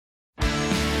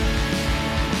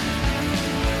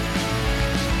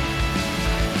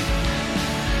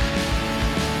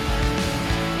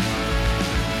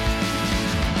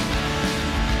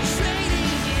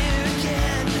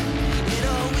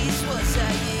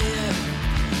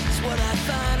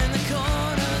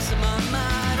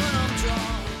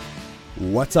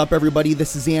What's up, everybody?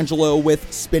 This is Angelo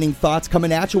with Spinning Thoughts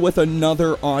coming at you with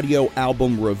another audio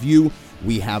album review.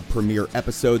 We have premiere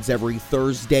episodes every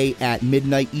Thursday at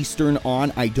midnight Eastern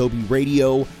on Adobe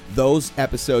Radio. Those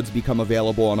episodes become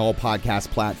available on all podcast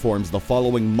platforms the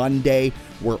following Monday.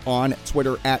 We're on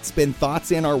Twitter at Spin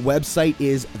Thoughts, and our website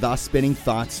is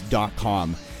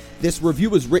thespinningthoughts.com. This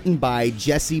review is written by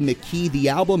Jesse McKee. The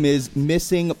album is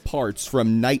Missing Parts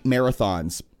from Night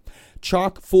Marathons.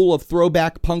 Chock full of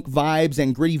throwback punk vibes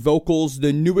and gritty vocals,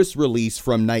 the newest release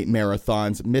from Night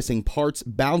Marathons, Missing Parts,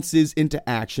 bounces into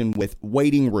action with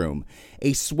Waiting Room.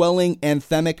 A swelling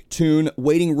anthemic tune,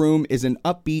 Waiting Room is an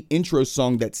upbeat intro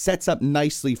song that sets up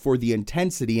nicely for the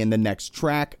intensity in the next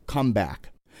track,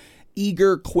 Comeback.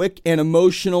 Eager, quick, and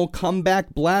emotional,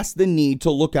 Comeback blasts the need to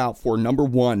look out for number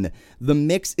one. The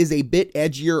mix is a bit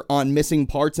edgier on Missing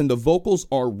Parts, and the vocals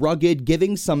are rugged,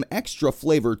 giving some extra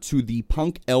flavor to the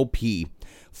punk LP.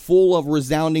 Full of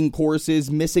resounding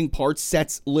choruses, Missing Parts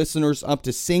sets listeners up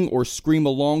to sing or scream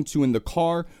along to in the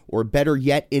car, or better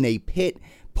yet, in a pit,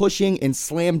 pushing and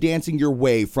slam dancing your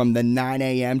way from the 9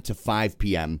 a.m. to 5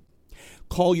 p.m.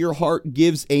 Call Your Heart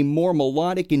gives a more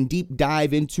melodic and deep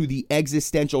dive into the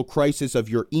existential crisis of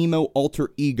your emo alter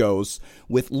egos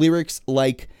with lyrics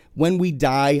like, "When we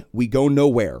die, we go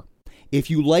nowhere." If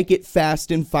you like it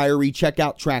fast and fiery, check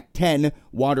out track 10,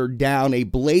 Watered Down, a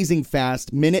blazing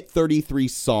fast, minute 33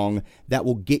 song that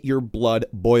will get your blood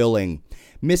boiling.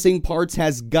 Missing Parts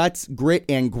has guts, grit,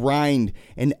 and grind.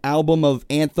 An album of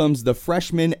anthems, the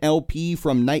Freshman LP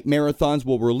from Night Marathons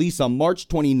will release on March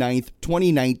 29th,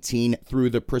 2019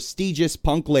 through the prestigious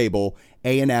punk label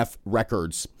A&F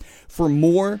Records. For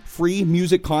more free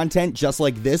music content just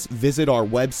like this, visit our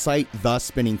website,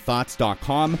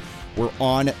 thespinningthoughts.com. We're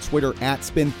on Twitter at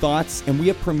Spin Thoughts, and we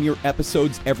have premiere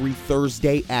episodes every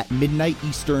Thursday at midnight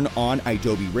Eastern on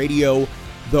Adobe Radio.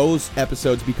 Those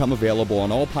episodes become available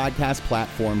on all podcast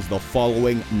platforms the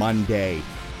following Monday.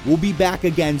 We'll be back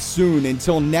again soon.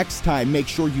 Until next time, make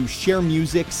sure you share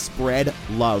music, spread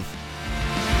love.